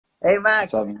Hey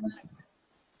What's Max, up, man?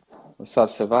 What's up,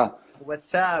 Siva?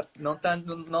 what's up? No time,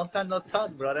 no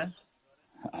talk, brother.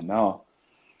 I know.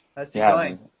 How's it Yeah,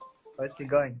 going? man. How's it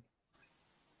going?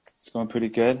 It's going pretty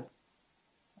good.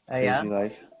 Yeah, Crazy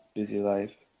life, busy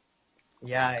life,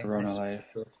 yeah, Corona that's life.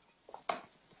 true.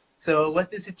 So,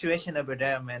 what's the situation over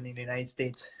there, man, in the United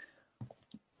States?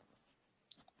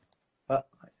 Uh,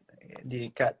 the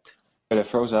cut. But it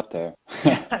froze up there.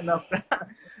 Yeah, no,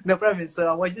 no problem.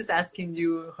 So, I was just asking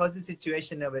you, how's the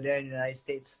situation over there in the United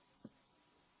States?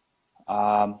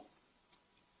 Um,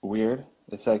 Weird.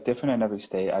 It's like different in every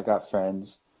state. I got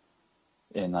friends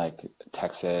in like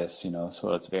Texas,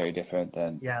 so it's very different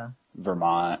than Yeah,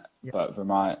 Vermont. yeah, But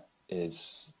Vermont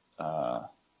is,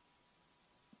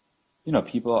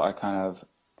 people are kind of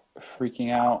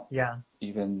freaking out. yeah,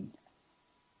 Even,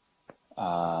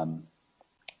 um,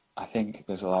 I think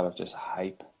there's a lot of just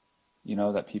hype,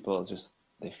 that people just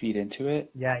they feed into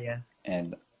it. yeah, yeah,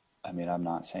 And I mean, I'm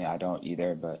not saying I don't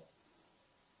either, but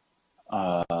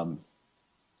um,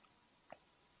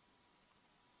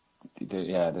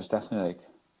 yeah, there's definitely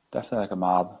like a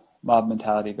mob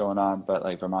mentality going on. But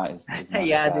like Vermont is not as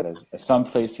yeah, bad as some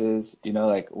places.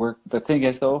 Like the thing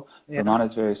is though, yeah, Vermont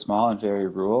is very small and very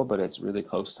rural, but it's really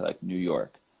close to like New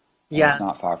York, and it's yeah,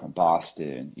 not far from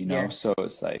Boston. yes, So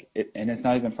it's like and it's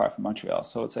not even far from Montreal.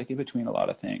 So it's like in between a lot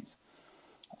of things.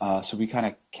 So we kind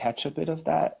of catch a bit of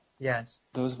yes,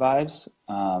 those vibes.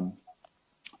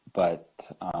 But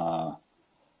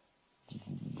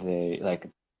they like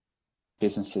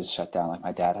businesses shut down. Like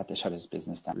my dad had to shut his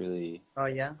business down. Really oh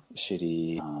yeah,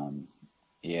 shitty.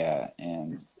 Yeah,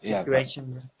 and yeah, but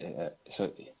situation.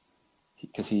 so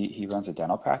because he runs a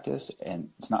dental practice, and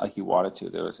it's not like he wanted to.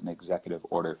 There was an executive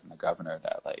order from the governor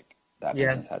that like that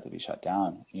business Yes, had to be shut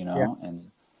down. yeah,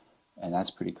 And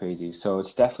that's pretty crazy. So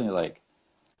it's definitely like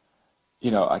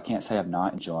I can't say I'm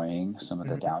not enjoying some of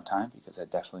the mhm, downtime because I'm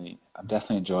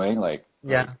definitely enjoying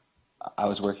yeah, I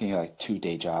was working like 2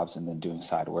 day jobs and then doing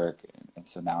side work, and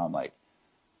so now I'm like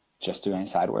just doing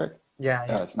side work. yeah,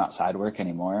 yeah, It's not side work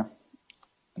anymore.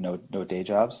 No day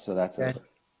jobs, so that's a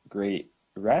yes, great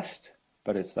rest.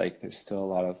 But it's like there's still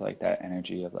a lot of like that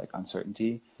energy of like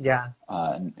uncertainty, yeah,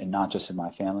 and not just in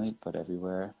my family, but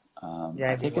everywhere. yeah,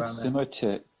 I think it's everywhere, man. similar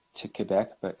to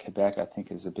Quebec, but Quebec I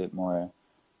think is a bit more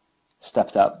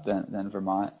stepped up than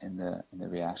Vermont in the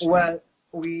reaction. Well,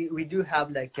 we do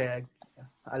have like a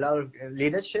lot of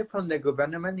leadership from the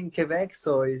government in Quebec,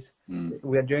 so Mm.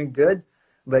 we are doing good.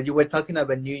 But you were talking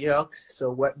about New York,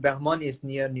 so what Vermont is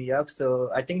near New York,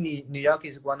 so I think New York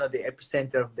is one of the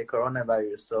epicenter of the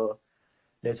coronavirus. So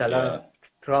there's a lot of Yeah,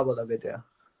 trouble over there.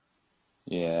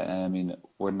 yeah, and I mean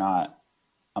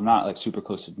I'm not like super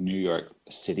close to New York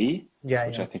City, Yeah,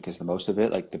 which yeah, I think is the most of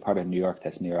it. Like the part of New York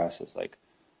that's near us is like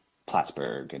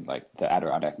Plattsburgh and like the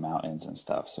Adirondack Mountains and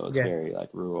stuff. So it's yeah, very like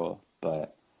rural.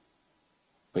 But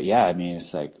yeah, I mean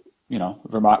it's like,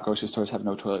 Vermont grocery stores have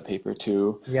no toilet paper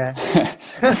too. yes.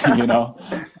 You know,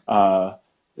 uh,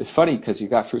 it's funny because you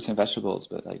got fruits and vegetables,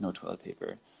 but like no toilet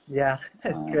paper. Yeah,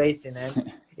 it's Uh, crazy, man.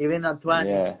 Even Antoine,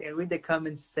 if you yeah, can read the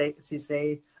comments, she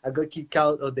say I got kicked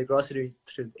out of the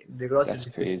that's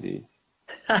grocery thing. crazy.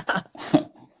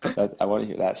 I want to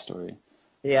hear that story.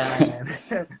 Yeah,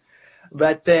 man.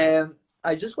 But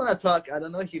I just want to talk. I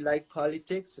don't know if you like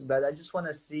politics, but I just want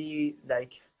to see,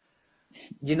 like,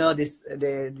 this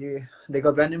the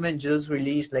government just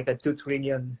released like a 2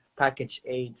 trillion package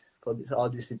aid for this all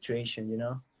this situation.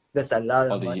 That's a lot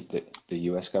Oh, of money. the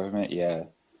U.S. government, yeah.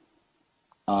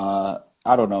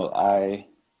 I don't know. I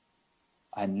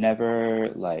never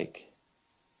like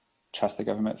trust the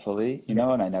government fully,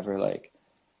 Yeah, and I never like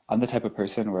I'm the type of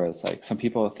person where it's like some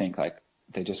people think like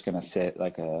they're just gonna sit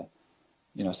like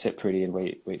sit pretty and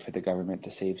wait for the government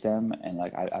to save them, and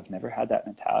like I've never had that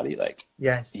mentality. Like,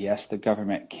 yes, yes, the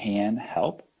government can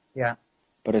help, yeah,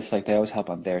 but it's like they always help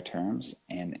on their terms,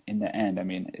 and in the end, I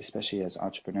mean, especially as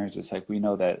entrepreneurs, it's like we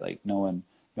know that like no one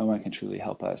can truly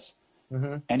help us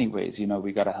mm-hmm. anyways.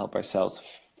 We got to help ourselves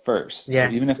first. So Yeah,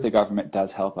 even if the government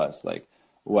does help us, like,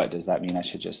 what does that mean? I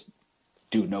should just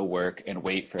do no work and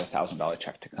wait for $1,000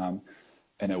 check to come,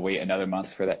 and then wait another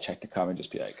month for that check to come and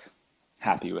just be like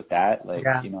happy with that? Like,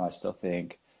 yeah, I still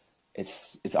think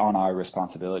it's on our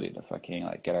responsibility to fucking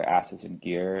like get our asses in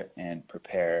gear and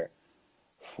prepare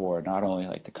for not only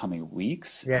like the coming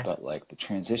weeks, yes, but like the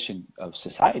transition of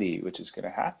society, which is going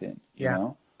to happen, yeah,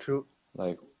 true.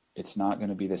 like it's not going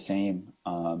to be the same,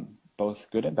 both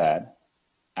good and bad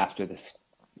after this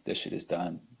shit is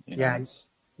done. Yeah, It's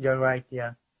you're right.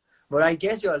 Yeah, but I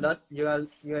guess you're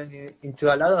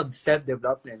into a lot of self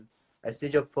development. I see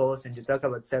your posts and you talk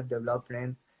about self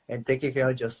development and taking care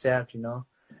of yourself.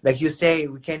 like you say,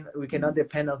 we cannot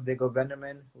depend on the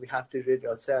government. We have to do it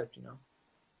ourselves, you know.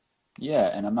 Yeah,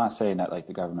 and I'm not saying that like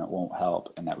the government won't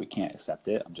help and that we can't accept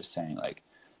it. I'm just saying like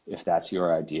if that's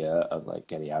your idea of like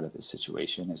getting out of this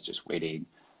situation is just waiting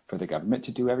for the government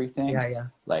to do everything, Yeah, yeah.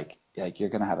 like you're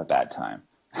gonna have a bad time.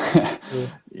 True.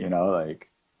 You know,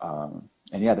 like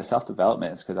and yeah, the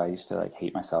self-development is because I used to like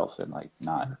hate myself and like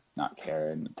not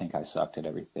care and think I sucked at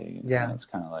everything. And Yeah. it's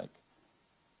kind of like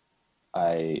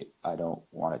I don't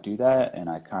want to do that, and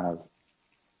I kind of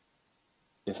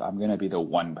if I'm gonna be the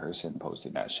one person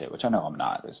posting that shit, which I know I'm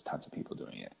not, there's tons of people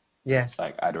doing it. Yes.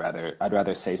 Like I'd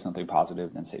rather say something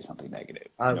positive than say something negative.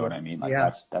 I You know what would. I mean? Like Yeah.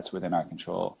 that's within our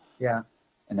control. Yeah.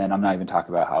 And then I'm not even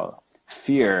talking about how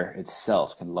fear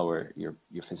itself can lower your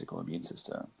physical immune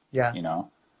system, Yeah. you know?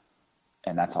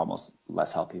 And that's almost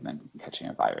less healthy than catching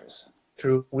a virus.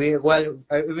 True.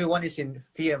 Everyone is in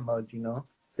fear mode, you know.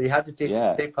 So you have to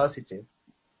Yeah. stay positive.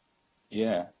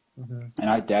 Yeah. Mm-hmm. And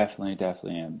I definitely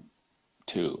am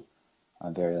too.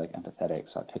 I'm very like empathetic,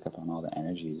 so I pick up on all the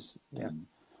energies. Yeah. And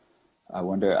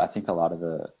I think a lot of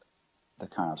the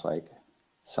kind of like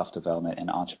self-development and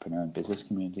entrepreneur and business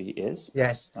community is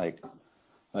Yes. like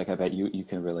I bet you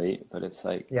can relate, but it's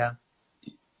like, Yeah.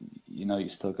 you know, you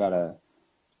still gotta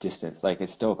distance. Like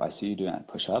it's dope. I see you doing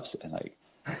push-ups and like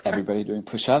everybody doing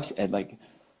push-ups and like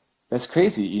that's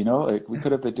crazy, you know? Like we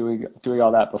could have been doing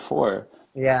all that before.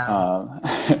 Yeah. Um,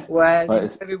 Well, but you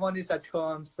know, everyone is at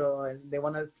home, so they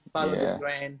want to follow the yeah,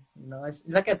 trend. You know, it's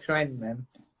like a trend, man.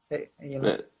 You know,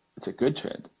 but it's a good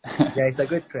trend. yeah, it's a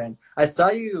good trend. I saw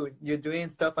you're doing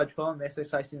stuff at home,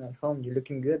 exercising at home. You're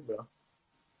looking good, bro.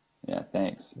 Yeah,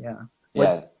 thanks. Yeah.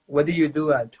 Yeah, What do you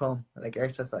do at home, like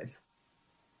exercise?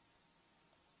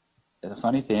 the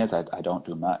funny thing is I don't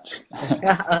do much.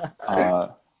 Uh,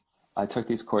 I took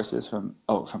these courses from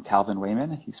Calvin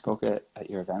Wayman. He spoke at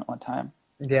your event one time.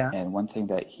 Yeah. And one thing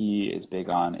that he is big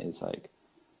on is like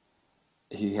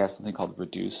he has something called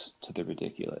reduce to the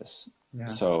ridiculous. Yeah.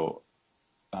 So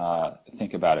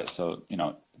think about it. So, you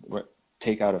know,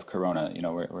 take out of Corona, you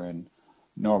know, we're in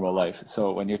normal life.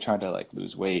 So when you're trying to like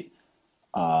lose weight,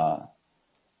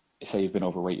 say you've been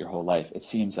overweight your whole life, it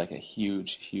seems like a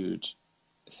huge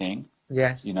thing,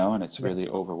 Yes. you know, and it's Yeah. really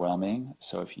overwhelming.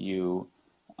 So if you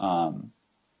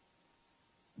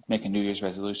make a New Year's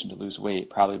resolution to lose weight,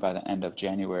 probably by the end of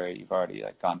January, you've already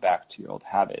like gone back to your old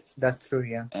habits. That's true.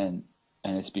 Yeah. And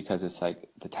it's because it's like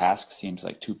the task seems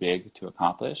like too big to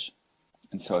accomplish.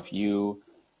 And so if you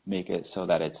make it so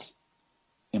that it's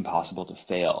impossible to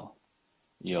fail,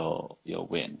 you'll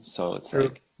win. So it's True.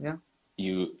 like Yeah.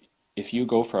 if you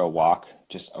go for a walk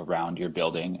just around your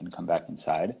building and come back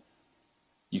inside,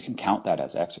 you can count that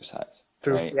as exercise,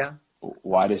 True. right? Yeah.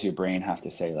 Why does your brain have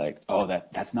to say like, oh,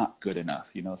 that's not good enough,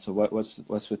 you know? So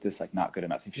what's with this like not good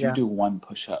enough? If you Yeah. do one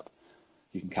push-up,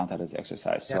 you can count that as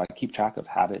exercise. So Yeah. I keep track of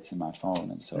habits in my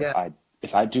phone, and so Yeah.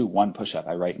 if I do one push-up,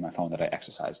 I write in my phone that I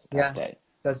exercised Yeah. that day.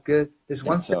 That's good. It's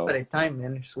one And step at so a time,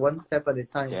 man. It's one step at a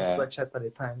time. yeah, One step at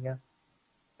a time. Yeah.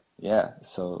 yeah.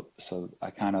 So I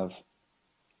kind of,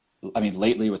 I mean,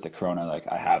 lately with the Corona, like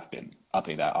I have been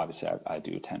upping that. Obviously, I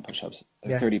do 10 push-ups,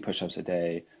 Yeah. 30 push-ups a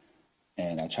day,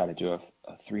 and I try to do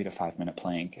a 3 to 5 minute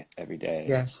plank every day.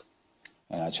 Yes.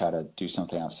 And I try to do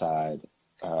something outside,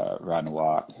 run,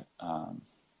 walk.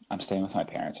 I'm staying with my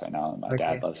parents right now, and my Okay.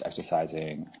 dad loves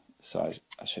exercising, so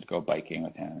I should go biking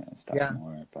with him and stuff Yeah.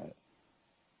 more. But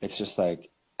it's just like,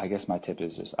 I guess my tip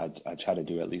is just I try to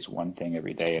do at least one thing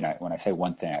every day. And when I say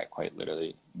one thing, I quite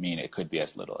literally mean it could be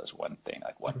as little as one thing,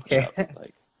 like one Okay. push-up.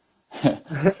 Like,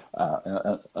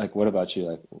 like what about you?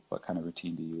 Like, what kind of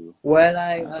routine do you Well,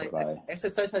 kind of I go by?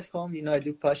 exercise at home. You know, I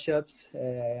do push-ups.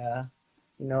 You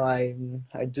know, I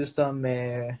do some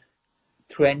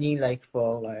training like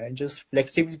for just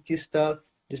flexibility stuff,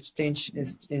 just to stay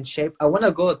in shape. I want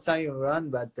to go outside and run,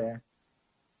 but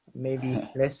maybe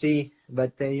let's see.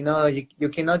 But you know, you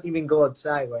cannot even go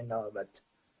outside right now. But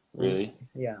Really?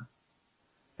 yeah,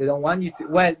 they don't want you to.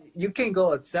 Well, you can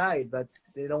go outside, but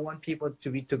they don't want people to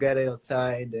be together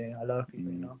outside. A lot of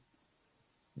people, you know.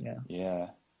 Yeah. Yeah.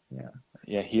 Yeah.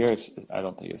 Yeah, here I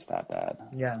don't think it's that bad.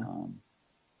 Yeah.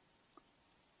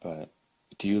 But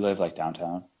do you live like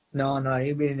downtown? No,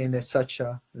 even in such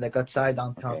a like outside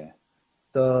downtown. Okay.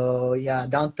 So yeah,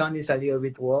 downtown is a little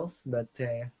bit worse, but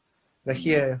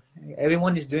here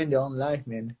everyone is doing their own life,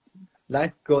 man.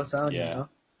 Life goes on, you Yeah. know.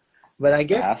 But I It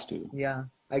guess has to. yeah,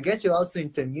 I guess you're also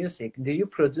into music. Do you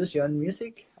produce your own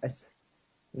music?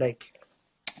 Like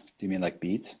Do you mean like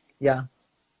beats? yeah,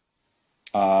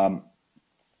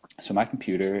 So my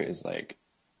computer is like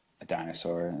a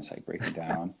dinosaur and it's like breaking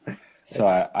down. So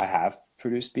I have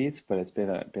produced beats, but it's been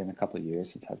a couple of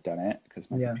years since I've done it because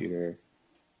my Yeah. computer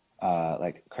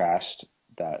like crashed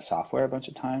that software a bunch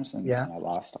of times, and Yeah. I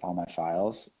lost all my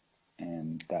files,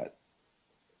 and that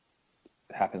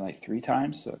happened like 3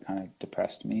 times, so it kind of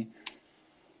depressed me.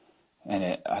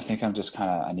 And I think I'm just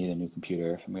I need a new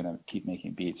computer if I'm gonna keep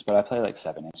making beats. But I play like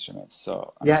 7 instruments,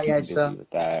 so I'm Yeah. Yeah. keeping busy So with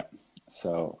that.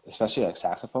 So especially like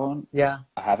saxophone, yeah.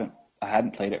 I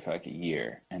hadn't played it for like a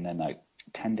year, and then like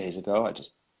 10 days ago,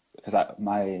 because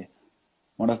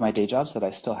one of my day jobs that I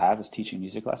still have is teaching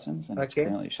music lessons, and it's Okay.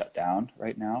 currently shut down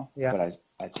right now. Yeah. But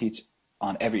I teach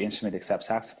on every instrument except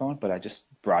saxophone, but I just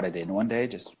brought it in one day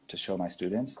just to show my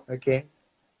students, Okay.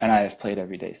 and I have played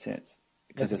every day since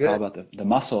because That's it's all good. about the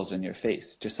muscles in your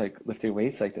face. Just like lifting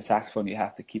weights, like the saxophone, you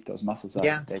have to keep those muscles up.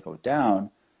 Yeah. If they go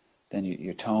down, then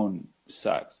your tone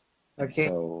sucks. And Okay.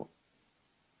 so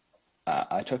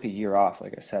I took a year off,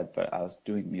 like I said, but I was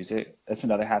doing music. That's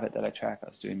another habit that I track. I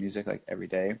was doing music like every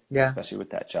day, Yeah. especially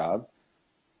with that job.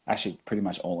 Actually, pretty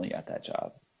much only at that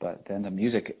job. But then the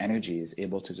music energy is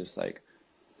able to just like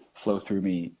flow through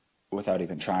me without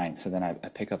even trying. So then I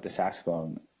pick up the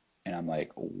saxophone and I'm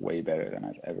like way better than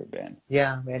I've ever been.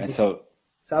 Yeah, man. And so,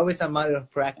 It's always a matter of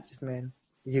practice, man.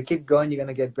 You keep going, you're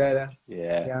gonna get better.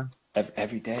 yeah, Yeah.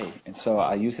 every day. And so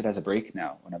I use it as a break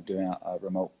now when I'm doing a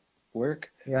remote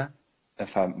work. Yeah.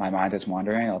 If my mind is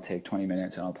wandering, I'll take 20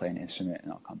 minutes and I'll play an instrument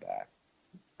and I'll come back.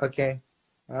 Okay.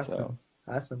 So, Awesome.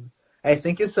 Awesome. Hey,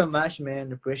 thank you so much,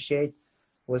 man. Appreciate. It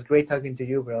was great talking to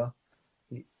you, bro.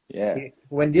 yeah,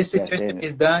 When this yeah, situation same.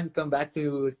 is done, come back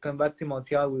to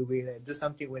Montreal. We will do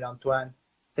something with Antoine.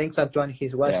 Thanks, Antoine.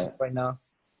 He's watching Yeah, right now.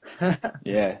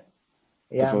 yeah,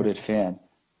 Yeah, man. devoted fan.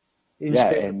 You Yeah,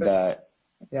 should- and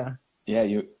yeah,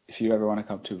 yeah, if you ever want to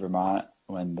come to Vermont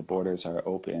when the borders are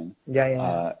open,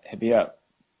 yeah. hit me up.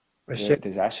 For sure.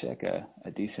 There's actually like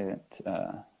a decent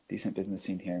business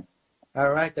scene here. All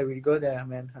right, I will go there,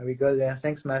 man. I will go there.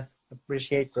 Thanks, Matt.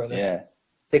 Appreciate, brothers. Yeah,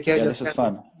 Take care of yeah, this was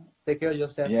yourself. fun. Take care of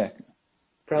yourself. Yeah,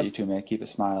 Proud. you too, man. Keep a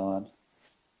smile on.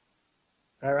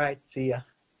 All right, see ya.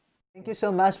 Thank you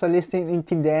so much for listening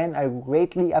until then. I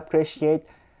greatly appreciate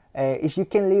if you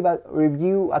can leave a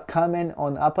review, a comment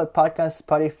on Apple Podcasts,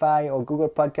 Spotify, or Google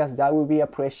Podcasts. That would be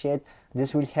appreciated.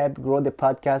 This will help grow the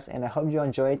podcast, and I hope you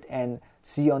enjoy it. And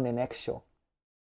see you on the next show.